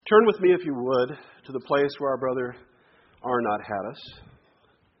Turn with me, if you would, to the place where our brother Arnott had us,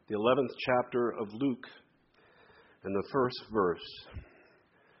 the 11th chapter of Luke, and the first verse.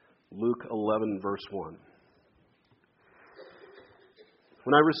 Luke 11, verse 1.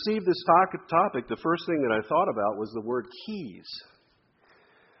 When I received this topic, the first thing that I thought about was the word keys.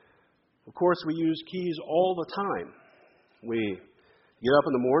 Of course, we use keys all the time. We get up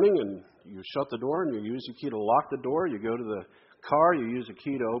in the morning and you shut the door and you use a key to lock the door. You go to the car, you use a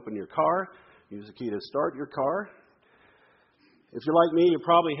key to open your car. You use a key to start your car. If you're like me, you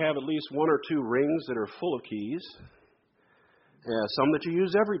probably have at least one or two rings that are full of keys. Some that you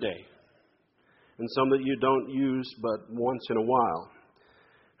use every day, and some that you don't use but once in a while.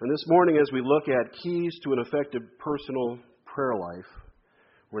 And this morning, as we look at keys to an effective personal prayer life,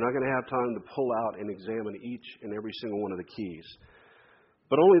 we're not going to have time to pull out and examine each and every single one of the keys,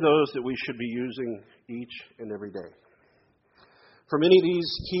 but only those that we should be using each and every day. For many of these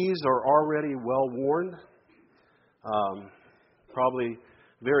keys are already well worn, probably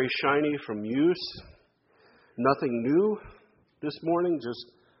very shiny from use. Nothing new this morning, just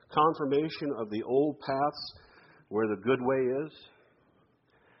confirmation of the old paths where the good way is.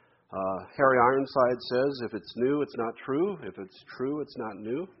 Harry Ironside says, if it's new, it's not true. If it's true, it's not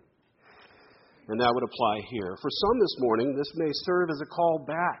new. And that would apply here. For some this morning, this may serve as a call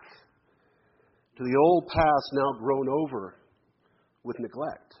back to the old paths now grown over with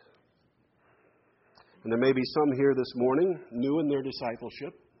neglect. And there may be some here this morning, new in their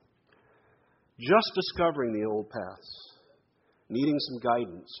discipleship, just discovering the old paths, needing some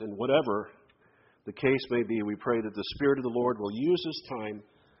guidance. And whatever the case may be, we pray that the Spirit of the Lord will use this time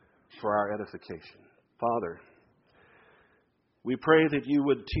for our edification. Father, we pray that you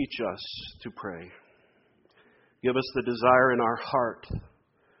would teach us to pray. Give us the desire in our heart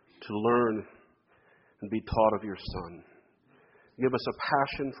to learn and be taught of your Son. Give us a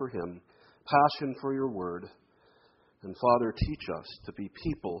passion for him, passion for your word. And Father, teach us to be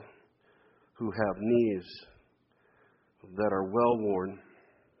people who have knees that are well worn,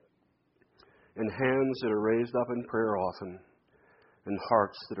 and hands that are raised up in prayer often, and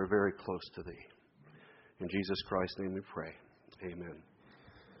hearts that are very close to thee. In Jesus Christ's name we pray. Amen.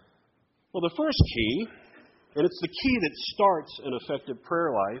 Well, the first key, and it's the key that starts an effective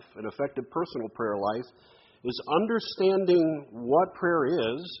prayer life, an effective personal prayer life, is understanding what prayer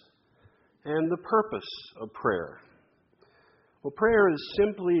is and the purpose of prayer. Well, prayer is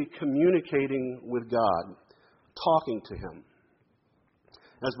simply communicating with God, talking to him.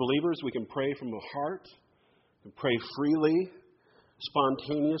 As believers, we can pray from the heart, we pray freely,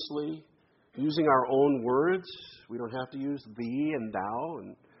 spontaneously, using our own words. We don't have to use thee and thou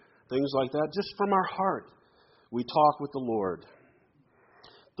and things like that. Just from our heart, we talk with the Lord.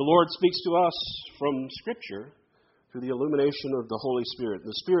 The Lord speaks to us from Scripture through the illumination of the Holy Spirit.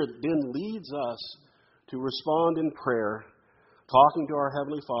 The Spirit then leads us to respond in prayer, talking to our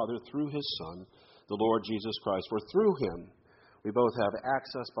Heavenly Father through his Son, the Lord Jesus Christ. For through him, we both have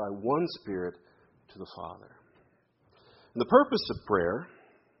access by one Spirit to the Father. And the purpose of prayer,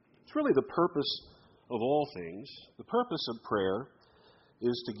 it's really the purpose of all things. The purpose of prayer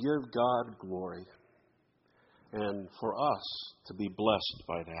is to give God glory and for us to be blessed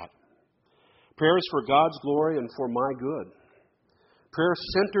by that. Prayer is for God's glory and for my good. Prayer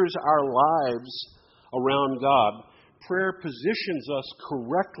centers our lives around God. Prayer positions us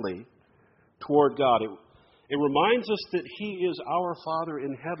correctly toward God. It reminds us that he is our Father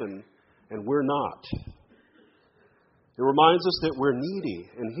in heaven and we're not. It reminds us that we're needy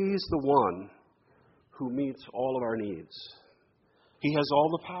and he's the one who meets all of our needs. He has all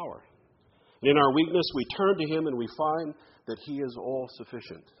the power. And in our weakness, we turn to him and we find that he is all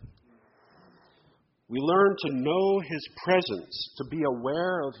sufficient. We learn to know his presence, to be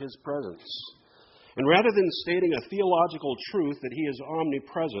aware of his presence. And rather than stating a theological truth that he is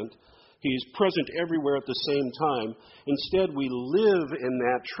omnipresent, he's present everywhere at the same time, instead we live in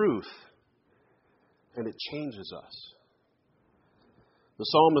that truth, and it changes us. The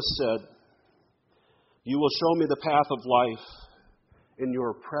psalmist said, "You will show me the path of life. In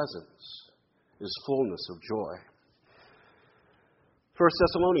your presence is fullness of joy." 1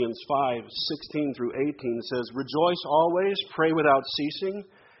 Thessalonians 5:16 through 18 says, "Rejoice always, pray without ceasing,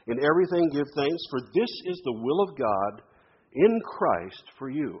 in everything give thanks, for this is the will of God in Christ for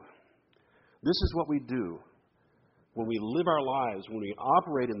you." This is what we do when we live our lives, when we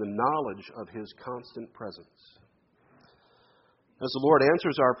operate in the knowledge of his constant presence. As the Lord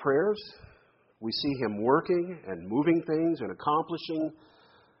answers our prayers, we see him working and moving things and accomplishing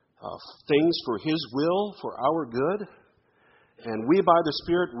things for his will, for our good. And we, by the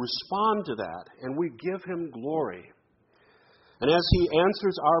Spirit, respond to that, and we give him glory. And as He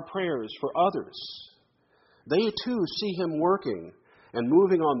answers our prayers for others, they too see Him working and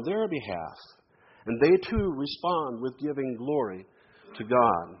moving on their behalf. And they too respond with giving glory to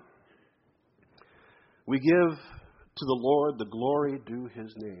God. We give to the Lord the glory due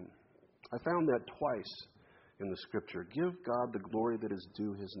His name. I found that twice in the Scripture. Give God the glory that is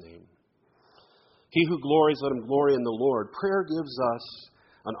due His name. He who glories, let him glory in the Lord. Prayer gives us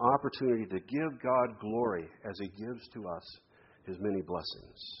an opportunity to give God glory as He gives to us His many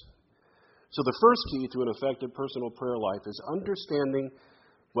blessings. So the first key to an effective personal prayer life is understanding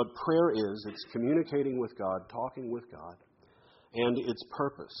what prayer is. It's communicating with God, talking with God, and its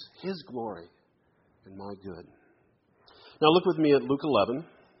purpose, His glory and my good. Now look with me at Luke 11.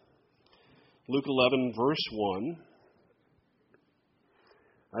 Luke 11, verse 1.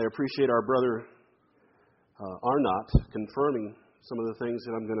 I appreciate our brother Arnott confirming some of the things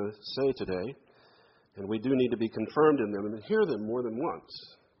that I'm going to say today. And we do need to be confirmed in them and hear them more than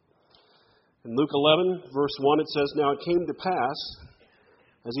once. In Luke 11, verse 1, it says, "Now it came to pass,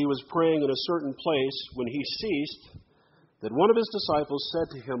 as He was praying in a certain place, when He ceased, that one of His disciples said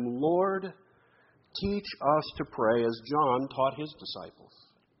to Him, Lord, teach us to pray as John taught his disciples."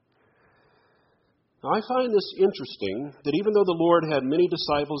 Now, I find this interesting, that even though the Lord had many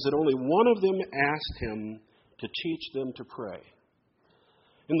disciples, that only one of them asked Him to teach them to pray.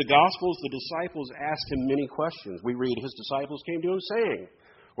 In the Gospels, the disciples asked Him many questions. We read, His disciples came to Him saying,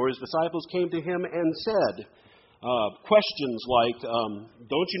 or His disciples came to Him and said, questions like,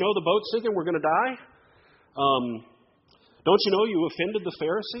 don't you know the boat's sinking, we're going to die? Don't you know you offended the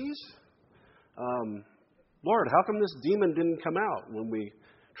Pharisees? Lord, how come this demon didn't come out when we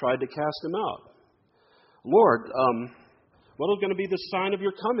tried to cast him out? Lord, what is going to be the sign of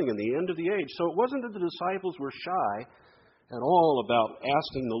your coming and the end of the age? So it wasn't that the disciples were shy at all about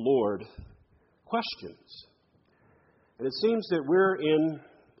asking the Lord questions. And it seems that we're in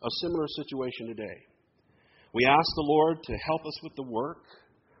a similar situation today. We ask the Lord to help us with the work.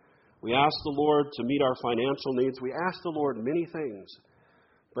 We ask the Lord to meet our financial needs. We ask the Lord many things.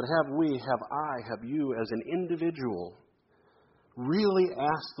 But have you as an individual really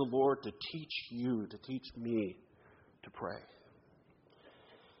asked the Lord to teach me to pray?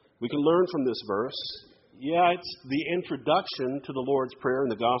 We can learn from this verse. Yeah, it's the introduction to the Lord's Prayer in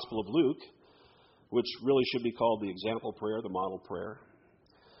the Gospel of Luke, which really should be called the example prayer, the model prayer.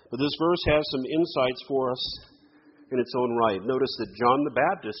 But this verse has some insights for us in its own right. Notice that John the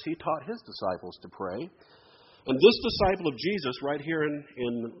Baptist, he taught his disciples to pray. And this disciple of Jesus, right here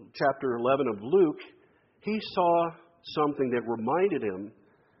in chapter 11 of Luke, he saw something that reminded him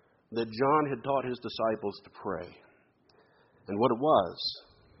that John had taught his disciples to pray. And what it was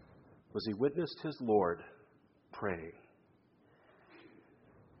he witnessed his Lord praying.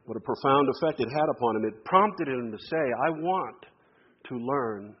 What a profound effect it had upon him. It prompted him to say, I want to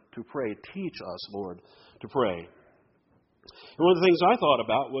learn to pray. Teach us, Lord, to pray. And one of the things I thought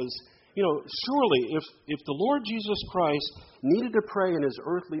about was, surely if the Lord Jesus Christ needed to pray in His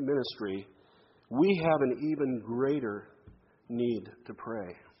earthly ministry, we have an even greater need to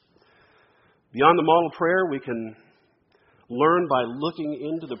pray. Beyond the model prayer, we can learn by looking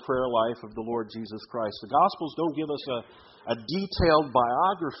into the prayer life of the Lord Jesus Christ. The Gospels don't give us a detailed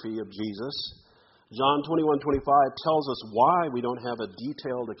biography of Jesus. John 21:25 tells us why we don't have a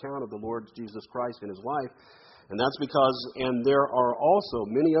detailed account of the Lord Jesus Christ and His life. And that's because, and there are also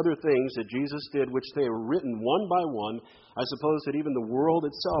many other things that Jesus did which they were written one by one. I suppose that even the world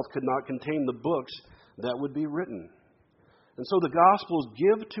itself could not contain the books that would be written. And so the Gospels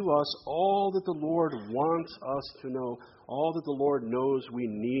give to us all that the Lord wants us to know, all that the Lord knows we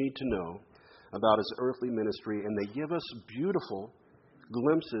need to know about His earthly ministry, and they give us beautiful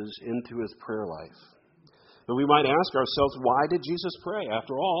glimpses into His prayer life. But we might ask ourselves, why did Jesus pray?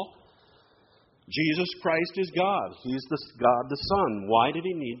 After all, Jesus Christ is God. He's God the Son. Why did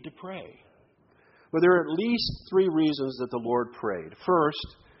He need to pray? Well, there are at least three reasons that the Lord prayed. First,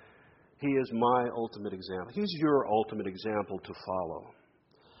 He is my ultimate example. He's your ultimate example to follow.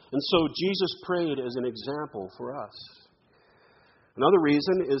 And so Jesus prayed as an example for us. Another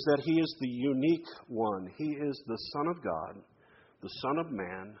reason is that He is the unique one. He is the Son of God, the Son of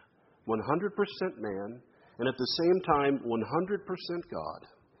man, 100% man, and at the same time 100% God.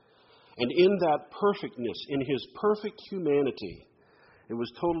 And in that perfectness, in His perfect humanity, it was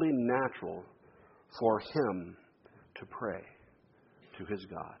totally natural for Him to pray to His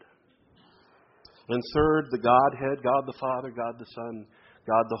God. And third, the Godhead, God the Father, God the Son,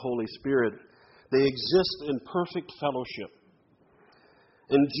 God the Holy Spirit, they exist in perfect fellowship.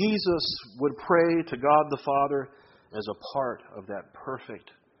 And Jesus would pray to God the Father as a part of that perfect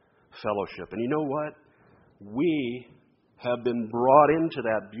fellowship. And you know what? We have been brought into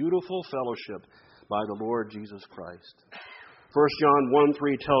that beautiful fellowship by the Lord Jesus Christ. 1 John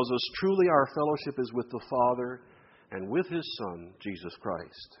 1:3 tells us, truly our fellowship is with the Father and with His Son, Jesus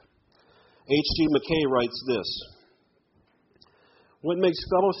Christ. H.G. Mackay writes this, what makes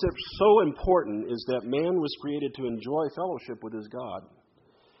fellowship so important is that man was created to enjoy fellowship with his God,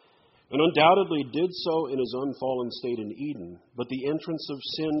 and undoubtedly did so in his unfallen state in Eden. But the entrance of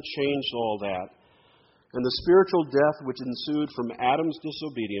sin changed all that, and the spiritual death which ensued from Adam's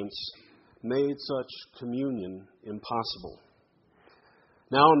disobedience made such communion impossible.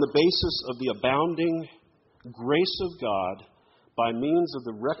 Now, on the basis of the abounding grace of God, by means of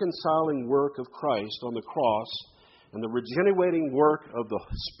the reconciling work of Christ on the cross and the regenerating work of the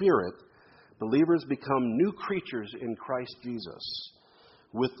Spirit, believers become new creatures in Christ Jesus,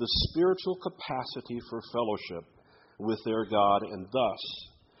 with the spiritual capacity for fellowship with their God, and thus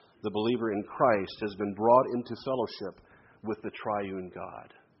the believer in Christ has been brought into fellowship with the triune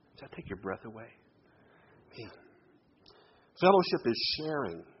God. Does that take your breath away? Man. Fellowship is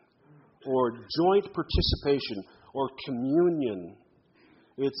sharing, or joint participation, or communion.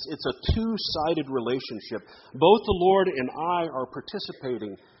 It's a two-sided relationship. Both the Lord and I are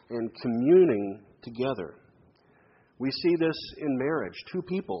participating and communing together. We see this in marriage. Two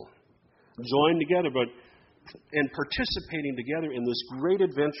people joined together and participating together in this great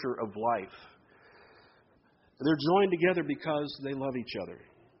adventure of life. They're joined together because they love each other.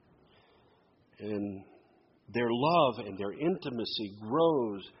 And their love and their intimacy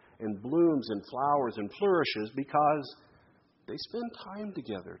grows and blooms and flowers and flourishes because they spend time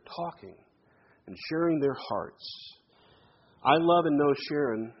together talking and sharing their hearts. I love and know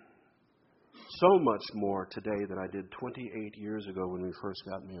Sharon so much more today than I did 28 years ago when we first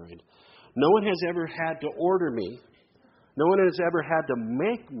got married. No one has ever had to order me. No one has ever had to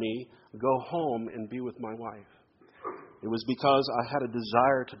make me go home and be with my wife. It was because I had a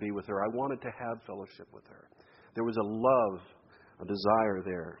desire to be with her. I wanted to have fellowship with her. There was a love, a desire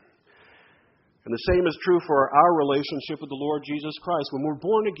there. And the same is true for our relationship with the Lord Jesus Christ. When we're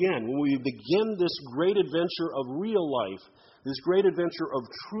born again, when we begin this great adventure of real life, this great adventure of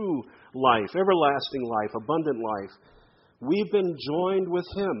true life, everlasting life, abundant life, we've been joined with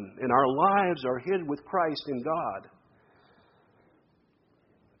Him, and our lives are hid with Christ in God.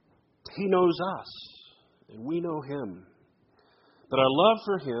 He knows us, and we know Him. But our love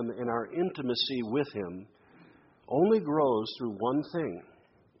for Him and our intimacy with Him only grows through one thing,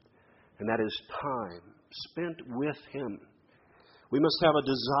 and that is time spent with Him. We must have a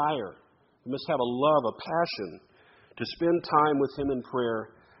desire, we must have a love, a passion to spend time with Him in prayer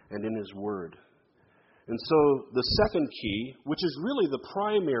and in His Word. And so the second key, which is really the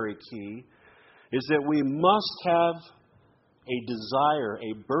primary key, is that we must have a desire,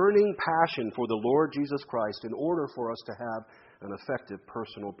 a burning passion for the Lord Jesus Christ in order for us to have an effective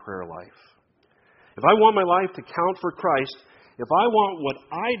personal prayer life. If I want my life to count for Christ, if I want what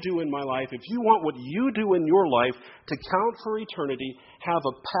I do in my life, if you want what you do in your life to count for eternity, have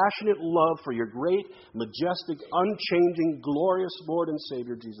a passionate love for your great, majestic, unchanging, glorious Lord and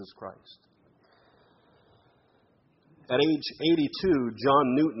Savior, Jesus Christ. At age 82,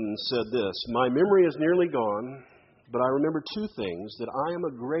 John Newton said this, "My memory is nearly gone, but I remember two things, that I am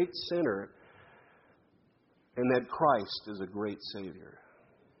a great sinner and that Christ is a great Savior."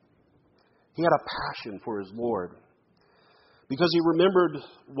 He had a passion for his Lord because he remembered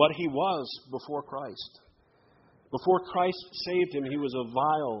what he was before Christ. Before Christ saved him, he was a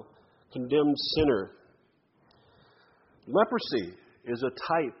vile, condemned sinner. Leprosy is a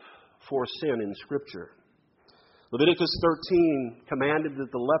type for sin in Scripture. Leviticus 13 commanded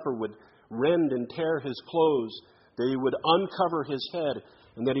that the leper would rend and tear his clothes, that he would uncover his head,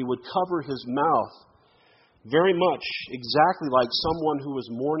 and that he would cover his mouth, very much exactly like someone who was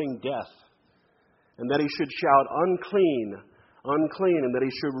mourning death, and that he should shout, "Unclean, unclean," and that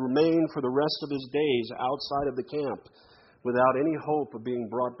he should remain for the rest of his days outside of the camp without any hope of being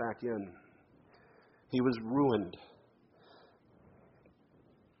brought back in. He was ruined.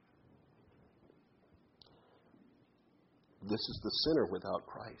 This is the sinner without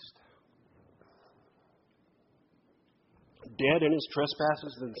Christ. Dead in his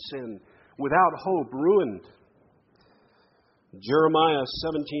trespasses and sin, without hope, ruined. Jeremiah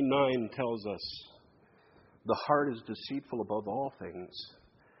 17:9 tells us, "The heart is deceitful above all things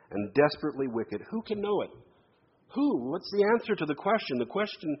and desperately wicked. Who can know it?" Who? What's the answer to the question?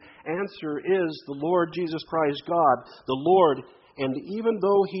 The answer is the Lord Jesus Christ, God, the Lord. And even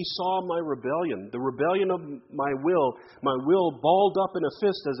though He saw my rebellion, the rebellion of my will balled up in a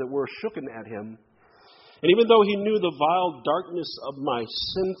fist, as it were, shooken at Him, And even though he knew the vile darkness of my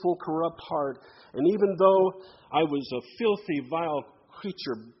sinful, corrupt heart, and even though I was a filthy, vile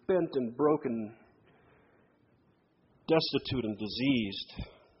creature, bent and broken, destitute and diseased,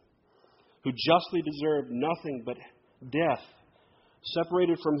 who justly deserved nothing but death,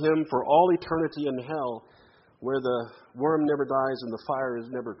 separated from him for all eternity in hell, where the worm never dies and the fire is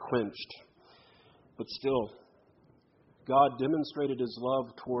never quenched. But still, God demonstrated his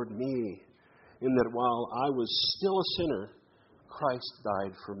love toward me in that while I was still a sinner, Christ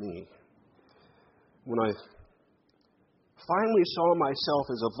died for me. When I finally saw myself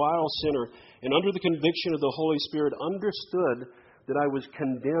as a vile sinner and under the conviction of the Holy Spirit understood that I was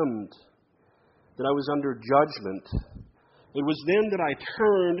condemned, that I was under judgment, it was then that I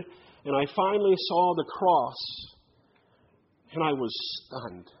turned and I finally saw the cross, and I was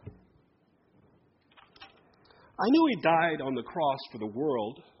stunned. I knew he died on the cross for the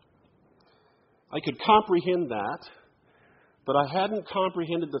world. I could comprehend that, but I hadn't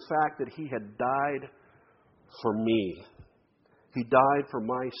comprehended the fact that he had died for me. He died for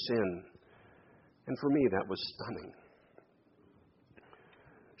my sin. And for me, that was stunning.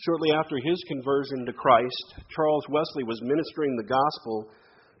 Shortly after his conversion to Christ, Charles Wesley was ministering the gospel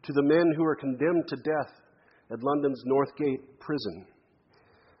to the men who were condemned to death at London's Northgate prison.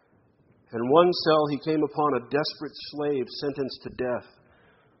 In one cell, he came upon a desperate slave sentenced to death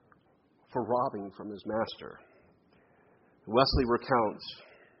for robbing from his master. Wesley recounts,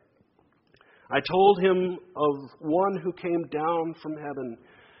 I told him of one who came down from heaven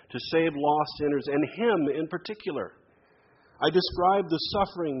to save lost sinners, and him in particular. I described the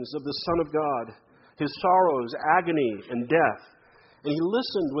sufferings of the Son of God, his sorrows, agony, and death, and he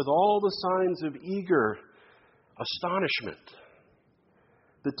listened with all the signs of eager astonishment.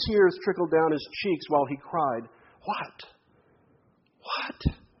 The tears trickled down his cheeks while he cried, What?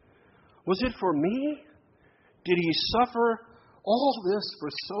 What? Was it for me? Did he suffer all this for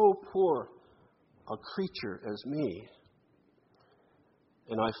so poor a creature as me?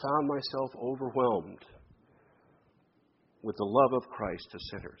 And I found myself overwhelmed with the love of Christ to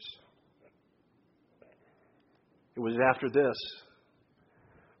sinners. It was after this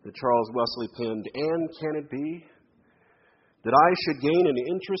that Charles Wesley penned, And can it be that I should gain an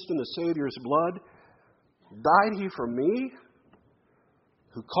interest in the Savior's blood? Died he for me,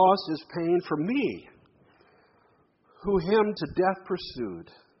 who caused his pain for me, who him to death pursued.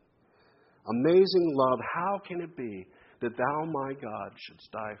 Amazing love, how can it be that thou, my God,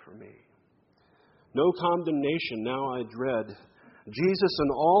 shouldst die for me? No condemnation now I dread. Jesus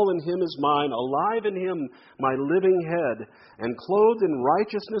and all in him is mine, alive in him my living head, and clothed in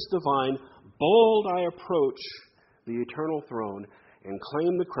righteousness divine, bold I approach the eternal throne and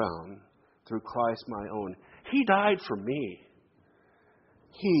claim the crown through Christ my own. He died for me.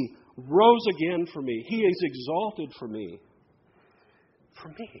 He rose again for me. He is exalted for me. For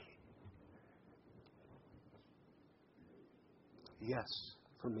me. Yes,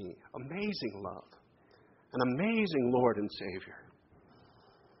 for me. Amazing love. An amazing Lord and Savior.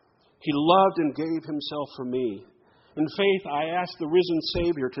 He loved and gave himself for me. In faith, I asked the risen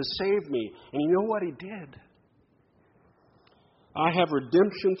Savior to save me. And you know what he did? I have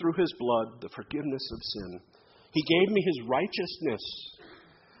redemption through his blood, the forgiveness of sin. He gave me his righteousness.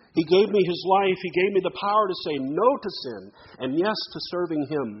 He gave me his life. He gave me the power to say no to sin and yes to serving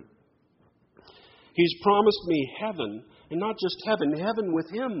him. He's promised me heaven, and not just heaven, heaven with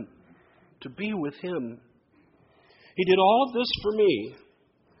him, to be with him. He did all of this for me.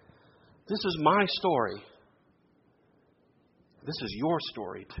 This is my story. This is your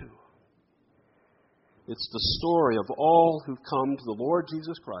story too. It's the story of all who've come to the Lord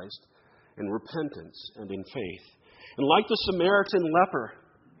Jesus Christ in repentance and in faith. And like the Samaritan leper,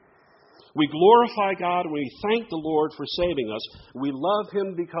 we glorify God and we thank the Lord for saving us. We love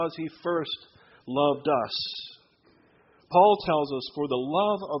him because he first loved us. Paul tells us, for the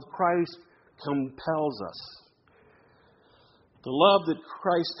love of Christ compels us. The love that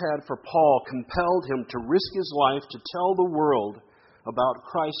Christ had for Paul compelled him to risk his life to tell the world about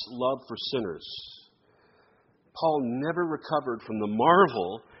Christ's love for sinners. Paul never recovered from the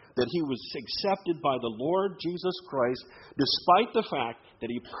marvel that he was accepted by the Lord Jesus Christ, despite the fact that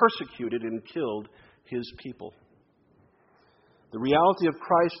he persecuted and killed his people. The reality of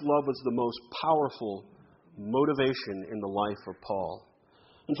Christ's love was the most powerful motivation in the life of Paul.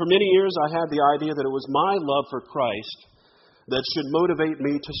 And for many years I had the idea that it was my love for Christ that should motivate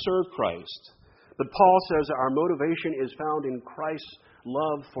me to serve Christ. But Paul says our motivation is found in Christ's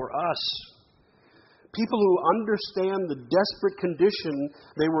love for us. People who understand the desperate condition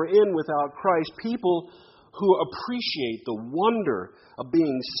they were in without Christ, people who appreciate the wonder of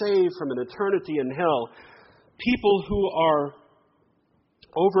being saved from an eternity in hell, People who are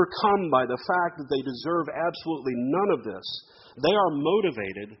overcome by the fact that they deserve absolutely none of this, they are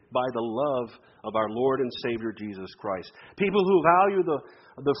motivated by the love of our Lord and Savior Jesus Christ. People who value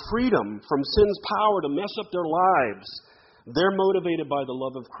the freedom from sin's power to mess up their lives, they're motivated by the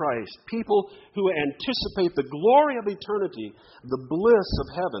love of Christ. People who anticipate the glory of eternity, the bliss of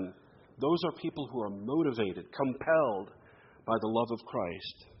heaven, those are people who are motivated, compelled by the love of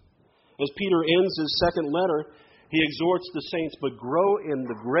Christ. As Peter ends his second letter, he exhorts the saints, but grow in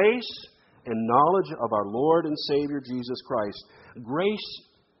the grace and knowledge of our Lord and Savior Jesus Christ. Grace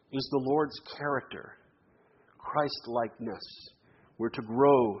is the Lord's character, Christ-likeness. We're to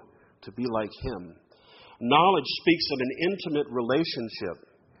grow to be like Him. Knowledge speaks of an intimate relationship.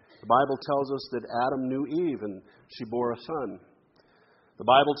 The Bible tells us that Adam knew Eve and she bore a son. The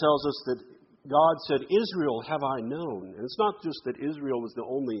Bible tells us that God said, Israel have I known. And it's not just that Israel was the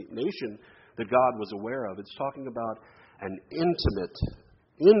only nation that God was aware of. It's talking about an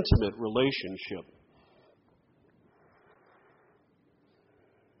intimate relationship.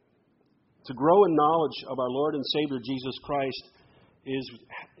 To grow in knowledge of our Lord and Savior Jesus Christ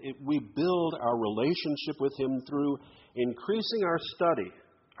we build our relationship with Him through increasing our study,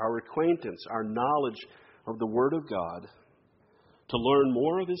 our acquaintance, our knowledge of the Word of God, to learn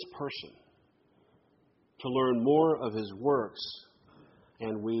more of His person, to learn more of His works,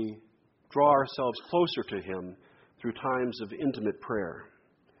 and we draw ourselves closer to Him through times of intimate prayer.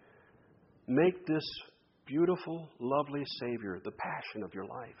 Make this beautiful, lovely Savior the passion of your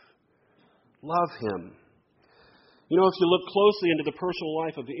life. Love Him. You know, if you look closely into the personal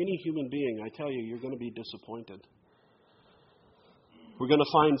life of any human being, I tell you, you're going to be disappointed. We're going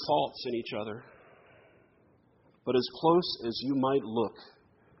to find faults in each other. But as close as you might look,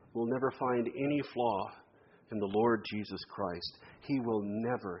 we'll never find any flaw in the Lord Jesus Christ. He will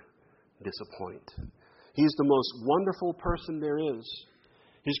never disappoint. He's the most wonderful person there is.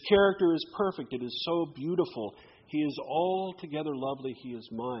 His character is perfect. It is so beautiful. He is altogether lovely. He is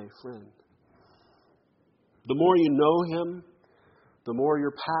my friend. The more you know Him, the more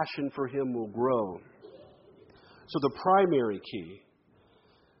your passion for Him will grow. So the primary key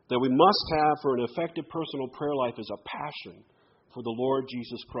that we must have for an effective personal prayer life is a passion for the Lord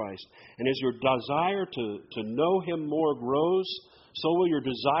Jesus Christ. And as your desire to know Him more grows, so will your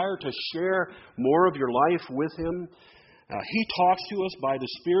desire to share more of your life with Him. He talks to us by the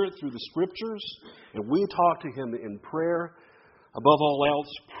Spirit through the Scriptures, and we talk to Him in prayer. Above all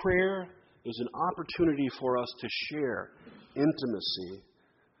else, prayer is an opportunity for us to share intimacy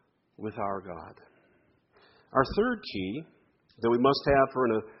with our God. Our third key that we must have for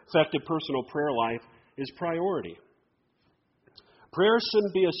an effective personal prayer life is priority. Prayer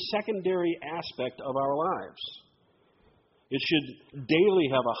shouldn't be a secondary aspect of our lives. It should daily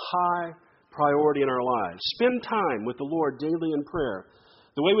have a high priority in our lives. Spend time with the Lord daily in prayer.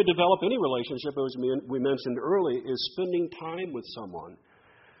 The way we develop any relationship, as we mentioned early, is spending time with someone.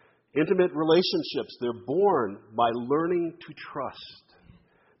 Intimate relationships, they're born by learning to trust.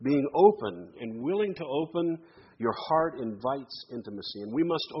 Being open and willing to open your heart invites intimacy. And we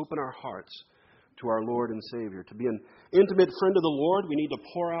must open our hearts to our Lord and Savior. To be an intimate friend of the Lord, we need to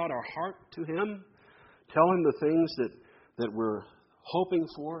pour out our heart to Him. Tell Him the things that we're hoping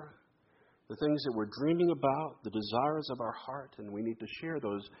for, the things that we're dreaming about, the desires of our heart, and we need to share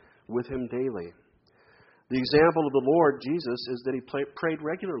those with Him daily. The example of the Lord Jesus is that He prayed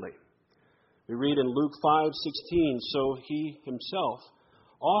regularly. We read in Luke 5:16, so He Himself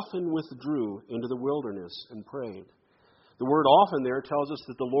often withdrew into the wilderness and prayed. The word often there tells us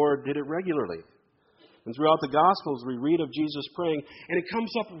that the Lord did it regularly. And throughout the Gospels, we read of Jesus praying, and it comes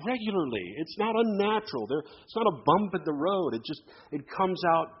up regularly. It's not unnatural. It's not a bump in the road. It comes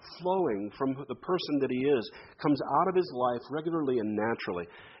out flowing from the person that He is. It comes out of His life regularly and naturally.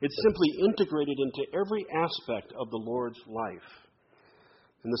 It's simply integrated into every aspect of the Lord's life.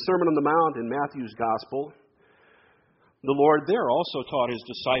 In the Sermon on the Mount in Matthew's Gospel, the Lord there also taught His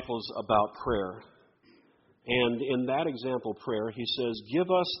disciples about prayer. And in that example prayer, He says, "Give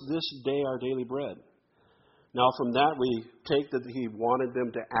us this day our daily bread." Now, from that, we take that He wanted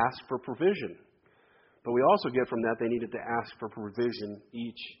them to ask for provision. But we also get from that they needed to ask for provision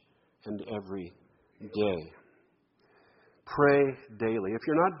each and every day. Pray daily. If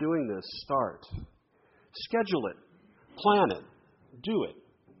you're not doing this, start. Schedule it. Plan it. Do it.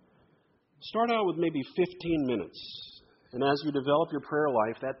 Start out with maybe 15 minutes. And as you develop your prayer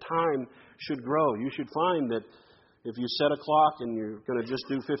life, that time should grow. You should find that if you set a clock and you're going to just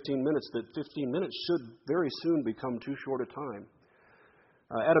do 15 minutes, that 15 minutes should very soon become too short a time.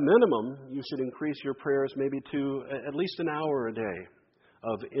 At a minimum, you should increase your prayers maybe to at least an hour a day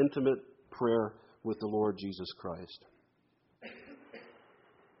of intimate prayer with the Lord Jesus Christ.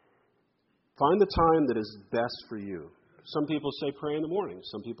 Find the time that is best for you. Some people say pray in the morning.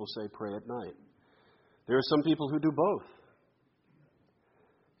 Some people say pray at night. There are some people who do both.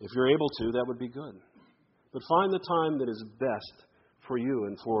 If you're able to, that would be good. But find the time that is best for you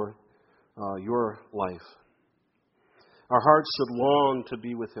and for your life. Our hearts should long to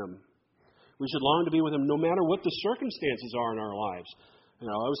be with Him. We should long to be with Him no matter what the circumstances are in our lives. I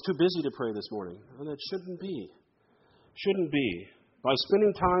was too busy to pray this morning. Well, that shouldn't be. Shouldn't be. By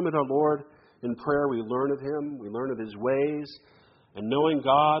spending time with our Lord in prayer, we learn of Him, we learn of His ways, and knowing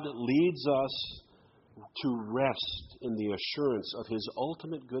God leads us to rest in the assurance of His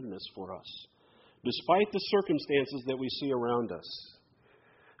ultimate goodness for us, despite the circumstances that we see around us.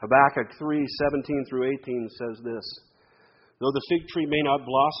 Habakkuk 3:17 through 18 says this, "Though the fig tree may not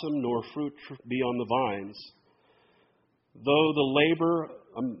blossom, nor fruit be on the vines, though the labor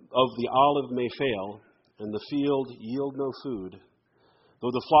of the olive may fail, and the field yield no food,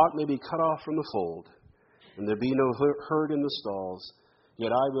 though the flock may be cut off from the fold, and there be no herd in the stalls,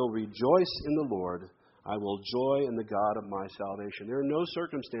 yet I will rejoice in the Lord. I will joy in the God of my salvation." There are no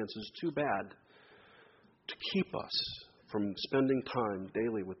circumstances too bad to keep us from spending time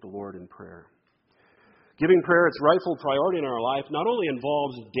daily with the Lord in prayer. Giving prayer its rightful priority in our life not only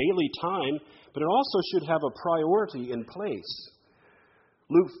involves daily time, but it also should have a priority in place.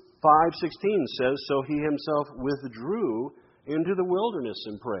 Luke 5:16 says, "So he himself withdrew into the wilderness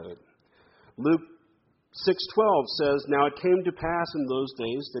and prayed." Luke 6:12 says, "Now it came to pass in those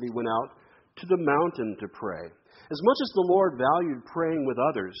days that he went out to the mountain to pray." As much as the Lord valued praying with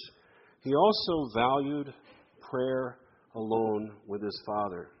others, He also valued prayer alone with His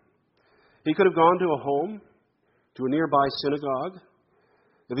Father. He could have gone to a home, to a nearby synagogue.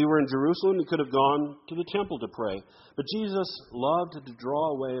 If He were in Jerusalem, He could have gone to the temple to pray. But Jesus loved to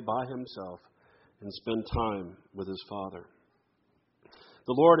draw away by Himself and spend time with His Father.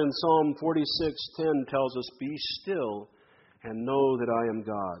 The Lord in Psalm 46:10 tells us, "Be still and know that I am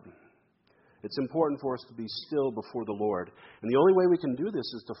God." It's important for us to be still before the Lord. And the only way we can do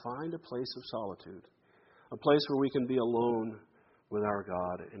this is to find a place of solitude, a place where we can be alone with our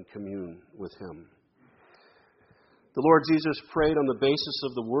God and commune with Him. The Lord Jesus prayed on the basis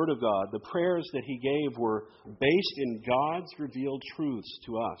of the Word of God. The prayers that He gave were based in God's revealed truths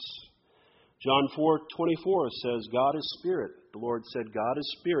to us. John 4:24 says, "God is spirit." The Lord said, "God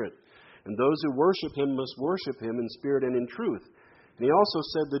is spirit, and those who worship Him must worship Him in spirit and in truth." And He also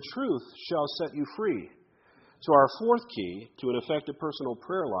said, "The truth shall set you free." So our fourth key to an effective personal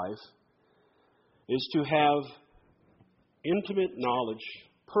prayer life is to have intimate knowledge,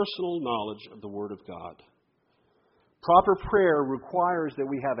 personal knowledge of the Word of God. Proper prayer requires that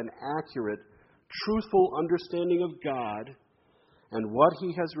we have an accurate, truthful understanding of God and what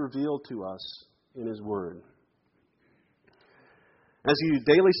He has revealed to us in His Word. As you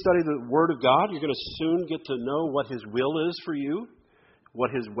daily study the Word of God, you're going to soon get to know what His will is for you,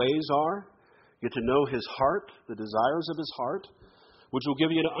 what His ways are, get to know His heart, the desires of His heart, which will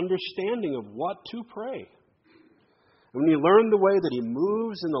give you an understanding of what to pray. And when you learn the way that He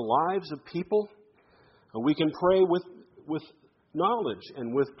moves in the lives of people, we can pray with knowledge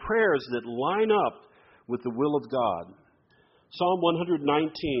and with prayers that line up with the will of God. Psalm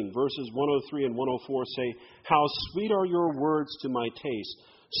 119, verses 103 and 104 say, "How sweet are your words to my taste,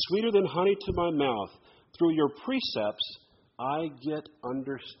 sweeter than honey to my mouth. Through your precepts I get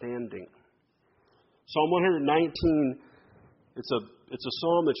understanding." Psalm 119, it's a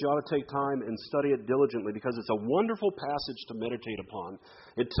psalm that you ought to take time and study it diligently because it's a wonderful passage to meditate upon.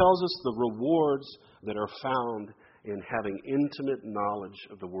 It tells us the rewards that are found in having intimate knowledge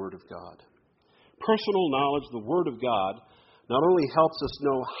of the Word of God. Personal knowledge of the Word of God not only helps us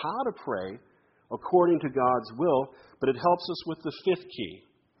know how to pray according to God's will, but it helps us with the fifth key.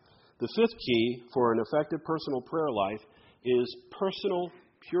 The fifth key for an effective personal prayer life is personal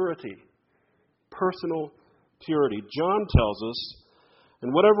purity. Personal purity. John tells us,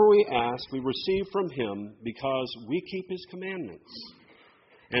 "And whatever we ask, we receive from Him because we keep His commandments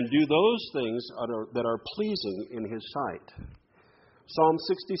and do those things that are pleasing in His sight." Psalm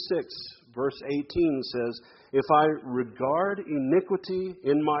 66, verse 18 says, "If I regard iniquity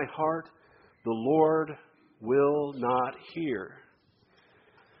in my heart, the Lord will not hear."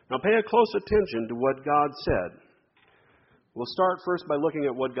 Now pay a close attention to what God said. We'll start first by looking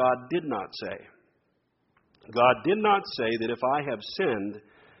at what God did not say. God did not say that if I have sinned,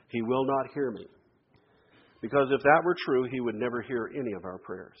 He will not hear me. Because if that were true, He would never hear any of our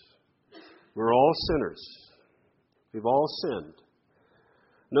prayers. We're all sinners. We've all sinned.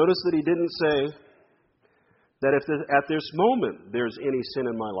 Notice that He didn't say that if at this moment there's any sin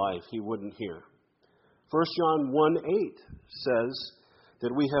in my life, He wouldn't hear. 1 John 1:8 says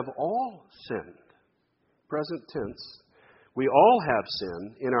that we have all sinned. Present tense. We all have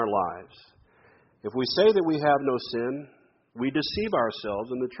sin in our lives. If we say that we have no sin, we deceive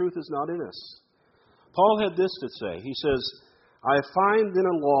ourselves and the truth is not in us. Paul had this to say. He says, I find in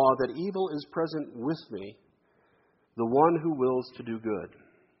a law that evil is present with me, the one who wills to do good.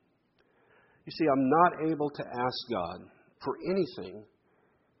 You see, I'm not able to ask God for anything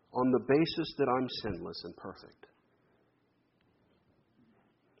on the basis that I'm sinless and perfect.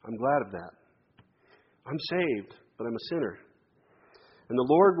 I'm glad of that. I'm saved, but I'm a sinner. And the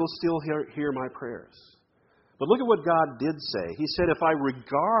Lord will still hear my prayers. But look at what God did say. He said, if I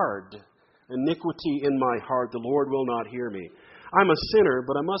regard iniquity in my heart, the Lord will not hear me. I'm a sinner,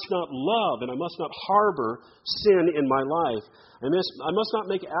 but I must not love and I must not harbor sin in my life. I must not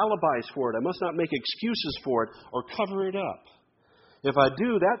make alibis for it. I must not make excuses for it or cover it up. If I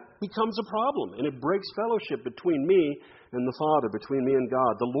do, that becomes a problem, and it breaks fellowship between me and the Father, between me and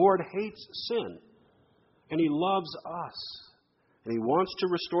God. The Lord hates sin, and He loves us, and He wants to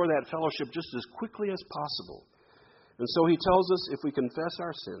restore that fellowship just as quickly as possible. And so He tells us if we confess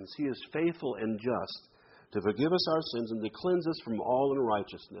our sins, He is faithful and just to forgive us our sins and to cleanse us from all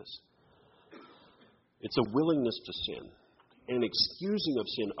unrighteousness. It's a willingness to sin, an excusing of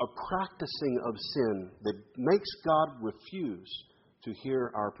sin, a practicing of sin that makes God refuse to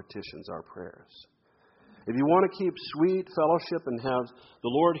hear our petitions, our prayers. If you want to keep sweet fellowship and have the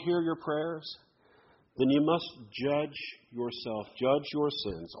Lord hear your prayers, then you must judge yourself, judge your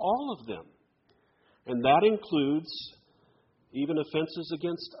sins, all of them. And that includes even offenses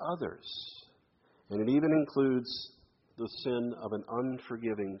against others. And it even includes the sin of an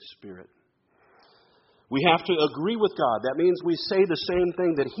unforgiving spirit. We have to agree with God. That means we say the same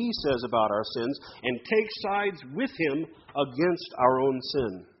thing that He says about our sins and take sides with Him against our own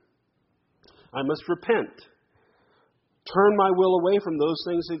sin. I must repent. Turn my will away from those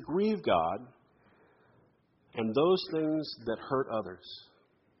things that grieve God and those things that hurt others.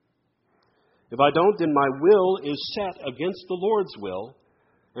 If I don't, then my will is set against the Lord's will,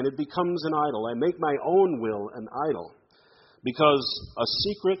 and it becomes an idol. I make my own will an idol because a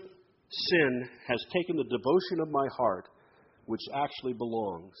secret sin has taken the devotion of my heart, which actually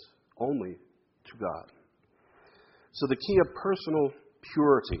belongs only to God. So the key of personal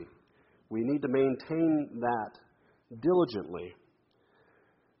purity, we need to maintain that diligently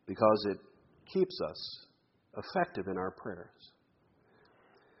because it keeps us effective in our prayers.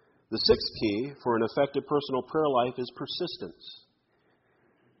 The sixth key for an effective personal prayer life is persistence.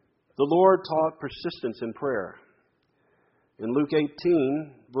 The Lord taught persistence in prayer. In Luke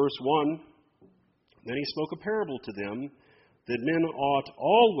 18, verse 1, then He spoke a parable to them that men ought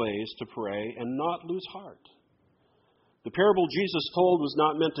always to pray and not lose heart. The parable Jesus told was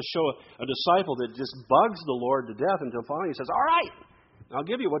not meant to show a disciple that just bugs the Lord to death until finally He says, all right, I'll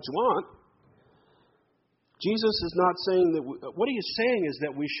give you what you want. Jesus is not saying that, what He is saying is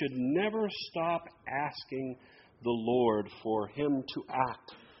that we should never stop asking the Lord for Him to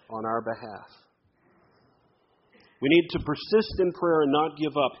act on our behalf. We need to persist in prayer and not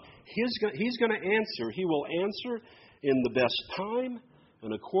give up. He's going to answer. He will answer in the best time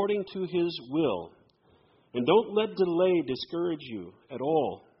and according to His will. And don't let delay discourage you at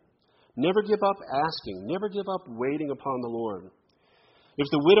all. Never give up asking. Never give up waiting upon the Lord. If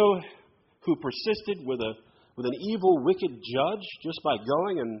the widow who persisted with an evil, wicked judge just by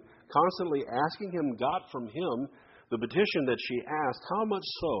going and constantly asking him got from him the petition that she asked, how much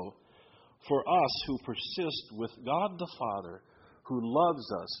so for us who persist with God the Father, who loves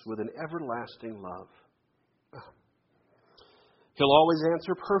us with an everlasting love. He'll always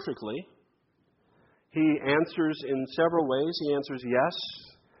answer perfectly. He answers in several ways. He answers yes.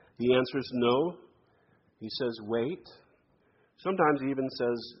 He answers no. He says wait. Sometimes he even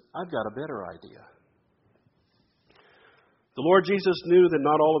says, I've got a better idea. The Lord Jesus knew that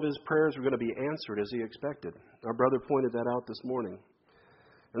not all of His prayers were going to be answered as He expected. Our brother pointed that out this morning.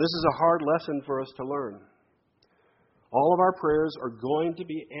 And this is a hard lesson for us to learn. All of our prayers are going to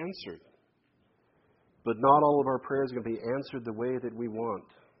be answered. But not all of our prayers are going to be answered the way that we want.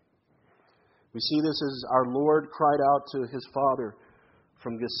 We see this as our Lord cried out to His Father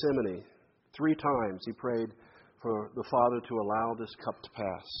from Gethsemane. 3 times He prayed for the Father to allow this cup to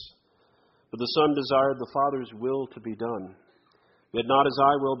pass. But the Son desired the Father's will to be done. Yet not as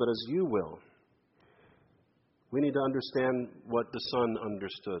I will, but as you will. We need to understand what the Son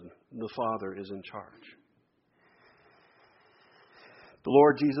understood. The Father is in charge. The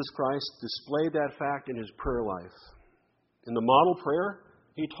Lord Jesus Christ displayed that fact in His prayer life. In the model prayer,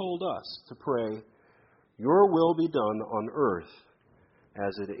 He told us to pray, your will be done on earth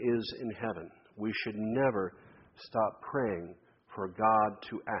as it is in heaven. we should never stop praying for God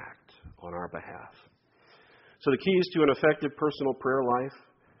to act on our behalf. So the keys to an effective personal prayer life: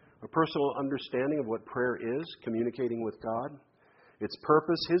 a personal understanding of what prayer is, communicating with God, its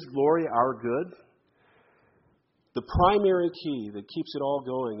purpose, His glory, our good. The primary key that keeps it all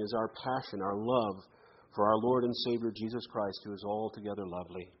going is our passion, our love for our Lord and Savior Jesus Christ, who is altogether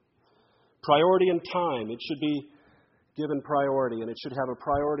lovely. Priority in time. It should be given priority, and it should have a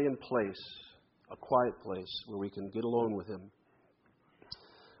priority in place, a quiet place where we can get alone with Him.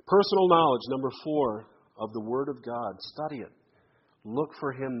 Personal knowledge, number 4, of the Word of God. Study it. Look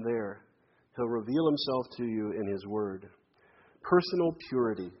for Him there. He'll reveal Himself to you in His Word. Personal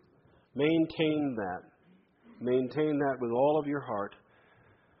purity. Maintain that. Maintain that with all of your heart.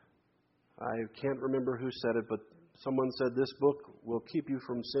 I can't remember who said it, but someone said this book will keep you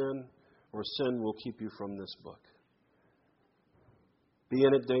from sin, or sin will keep you from this book. Be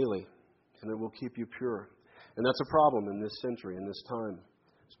in it daily, and it will keep you pure. And that's a problem in this century, in this time,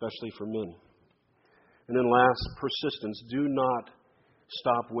 especially for men. And then last, persistence. Do not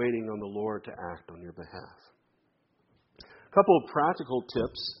stop waiting on the Lord to act on your behalf. A couple of practical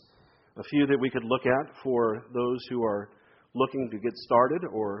tips, a few that we could look at for those who are looking to get started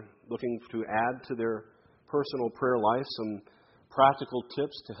or looking to add to their personal prayer life, some practical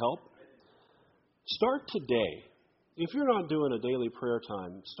tips to help. Start today. If you're not doing a daily prayer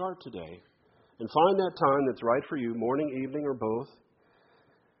time, start today and find that time that's right for you, morning, evening, or both,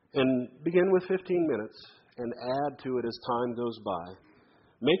 and begin with 15 minutes and add to it as time goes by.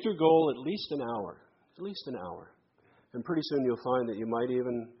 Make your goal at least an hour, And pretty soon you'll find that you might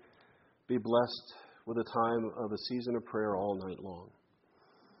even be blessed with a time of a season of prayer all night long.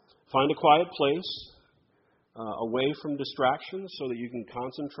 Find a quiet place away from distractions so that you can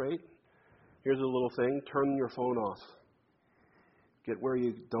concentrate. Here's a little thing. Turn your phone off. Get where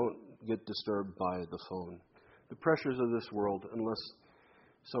you don't get disturbed by the phone. The pressures of this world, unless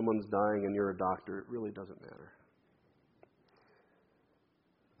someone's dying and you're a doctor, it really doesn't matter.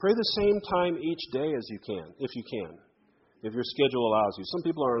 Pray the same time each day as you can, if your schedule allows you. Some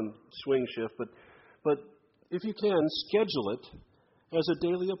people are on swing shift, but if you can, schedule it as a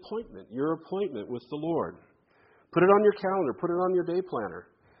daily appointment, your appointment with the Lord. Put it on your calendar. Put it on your day planner.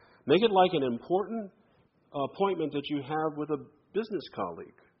 Make it like an important appointment that you have with a business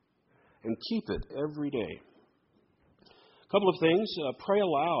colleague, and keep it every day. A couple of things. Pray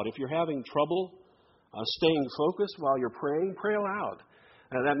aloud. If you're having trouble staying focused while you're praying, pray aloud.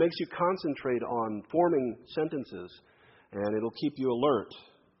 That makes you concentrate on forming sentences, and it'll keep you alert,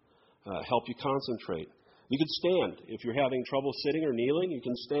 help you concentrate. You could stand. If you're having trouble sitting or kneeling, you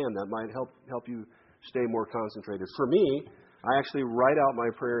can stand. That might help you stay more concentrated. For me, I actually write out my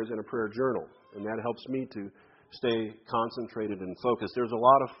prayers in a prayer journal, and that helps me to stay concentrated and focused. There's a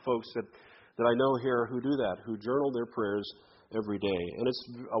lot of folks that I know here who do that, who journal their prayers every day. And it's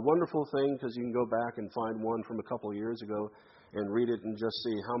a wonderful thing because you can go back and find one from a couple of years ago and read it and just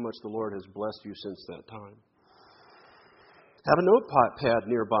see how much the Lord has blessed you since that time. Have a notepad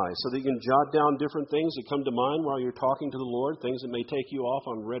nearby so that you can jot down different things that come to mind while you're talking to the Lord, things that may take you off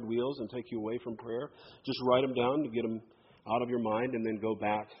on red wheels and take you away from prayer. Just write them down to get them out of your mind and then go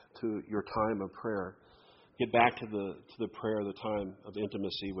back to your time of prayer. Get back to the prayer, the time of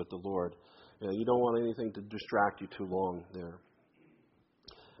intimacy with the Lord. You don't want anything to distract you too long there.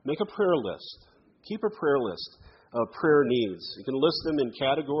 Make a prayer list. Keep a prayer list of prayer needs. You can list them in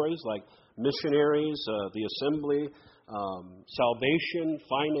categories like missionaries, the assembly, salvation,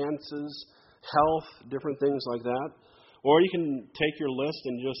 finances, health, different things like that. Or you can take your list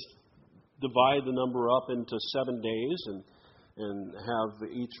and just divide the number up into 7 days and have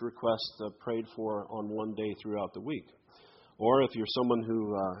each request prayed for on one day throughout the week. Or if you're someone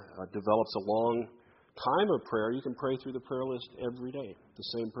who develops a long time of prayer, you can pray through the prayer list every day, the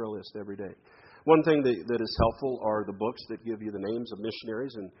same prayer list every day. One thing that is helpful are the books that give you the names of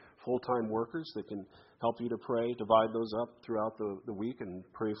missionaries and full-time workers that can help you to pray. Divide those up throughout the week and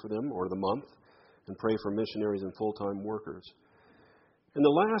pray for them, or the month, and pray for missionaries and full-time workers. And the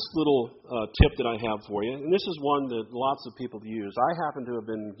last little tip that I have for you, and this is one that lots of people use. I happen to have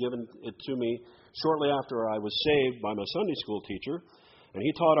been given it to me shortly after I was saved by my Sunday school teacher, and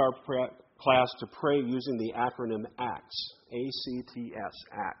he taught our class to pray using the acronym ACTS, A-C-T-S,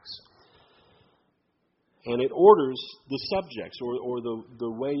 ACTS. And it orders the subjects or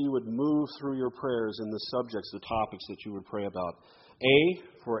the way you would move through your prayers in the subjects, the topics that you would pray about. A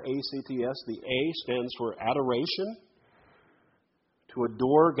for ACTS, the A stands for adoration, to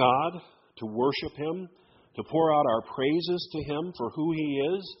adore God, to worship Him, to pour out our praises to Him for who He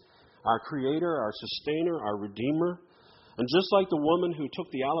is, our Creator, our Sustainer, our Redeemer. And just like the woman who took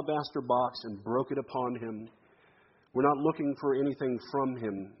the alabaster box and broke it upon him, we're not looking for anything from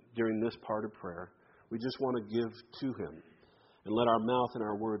him during this part of prayer. We just want to give to him and let our mouth and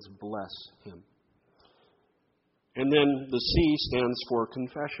our words bless him. And then the C stands for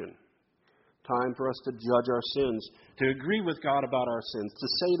confession. Time for us to judge our sins, to agree with God about our sins, to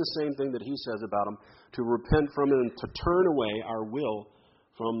say the same thing that he says about them, to repent from it, and to turn away our will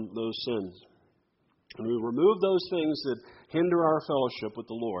from those sins. And we remove those things that hinder our fellowship with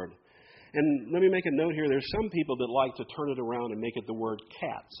the Lord. And let me make a note here. There's some people that like to turn it around and make it the word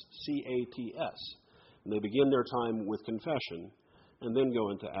cats, C-A-T-S. And they begin their time with confession and then go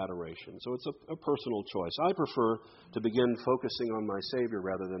into adoration. So it's a personal choice. I prefer to begin focusing on my Savior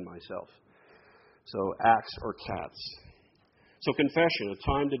rather than myself. So acts or cats. So confession, a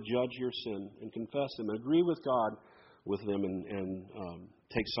time to judge your sin and confess them, agree with God with them, and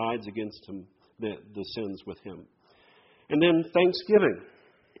take sides against him, the sins with him. And then thanksgiving.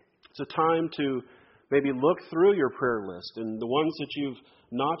 It's a time to maybe look through your prayer list and the ones that you've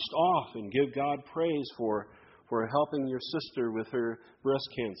notched off and give God praise for helping your sister with her breast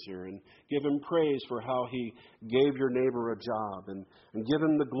cancer, and give him praise for how he gave your neighbor a job, and give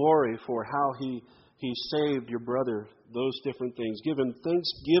him the glory for how he saved your brother, those different things. Give him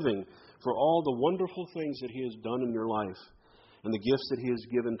thanksgiving for all the wonderful things that he has done in your life and the gifts that he has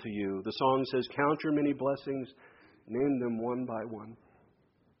given to you. The song says, count your many blessings, name them one by one,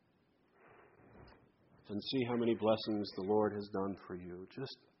 and see how many blessings the Lord has done for you.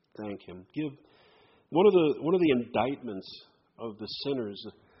 Just thank him. Give one of the indictments of the sinners,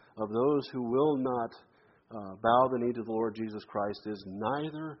 of those who will not bow the knee to the Lord Jesus Christ, is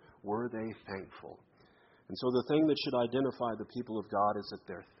neither were they thankful. And so the thing that should identify the people of God is that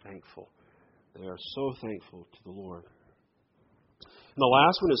they're thankful. They are so thankful to the Lord. And the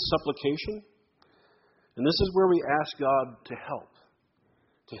last one is supplication. And this is where we ask God to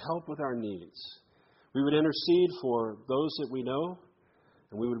help with our needs. We would intercede for those that we know,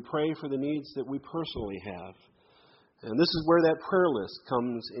 and we would pray for the needs that we personally have. And this is where that prayer list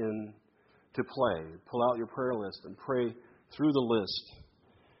comes in to play. Pull out your prayer list and pray through the list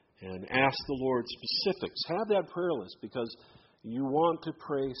and ask the Lord specifics. Have that prayer list because you want to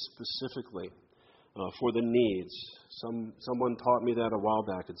pray specifically for the needs. Someone taught me that a while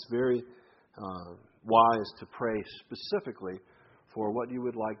back. It's very wise to pray specifically for what you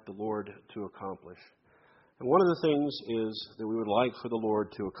would like the Lord to accomplish. And one of the things is that we would like for the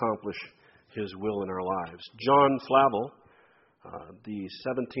Lord to accomplish his will in our lives. John Flavel, the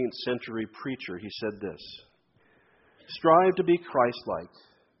 17th century preacher, he said this: strive to be Christ-like.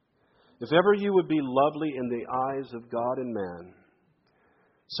 If ever you would be lovely in the eyes of God and man,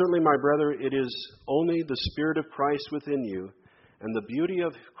 certainly, my brother, it is only the Spirit of Christ within you and the beauty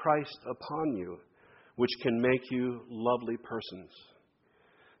of Christ upon you which can make you lovely persons.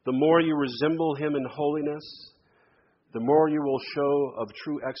 The more you resemble him in holiness, the more you will show of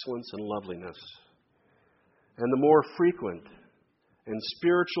true excellence and loveliness. And the more frequent and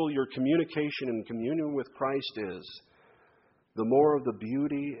spiritual your communication and communion with Christ is, the more of the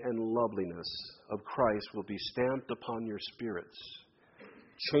beauty and loveliness of Christ will be stamped upon your spirits,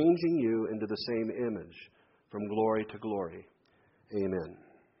 changing you into the same image from glory to glory. Amen.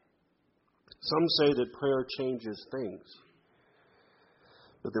 Some say that prayer changes things,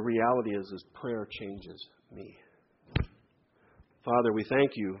 but the reality is prayer changes me. Father, we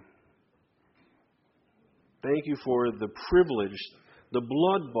thank you. Thank you for the privilege, the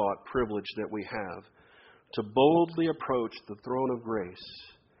blood-bought privilege that we have to boldly approach the throne of grace,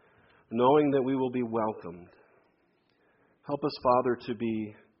 knowing that we will be welcomed. Help us, Father, to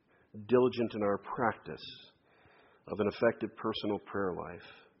be diligent in our practice of an effective personal prayer life.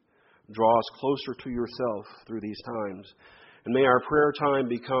 Draw us closer to yourself through these times. And may our prayer time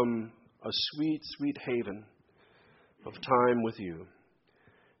become a sweet, sweet haven of time with you.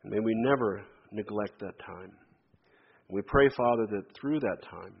 And may we never neglect that time. And we pray, Father, that through that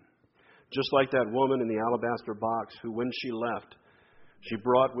time, just like that woman in the alabaster box who, when she left, she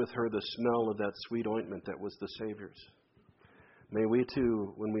brought with her the smell of that sweet ointment that was the Savior's. May we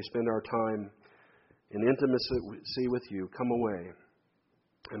too, when we spend our time in intimacy with you, come away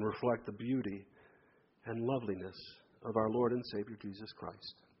and reflect the beauty and loveliness of our Lord and Savior Jesus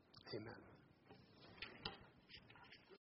Christ. Amen.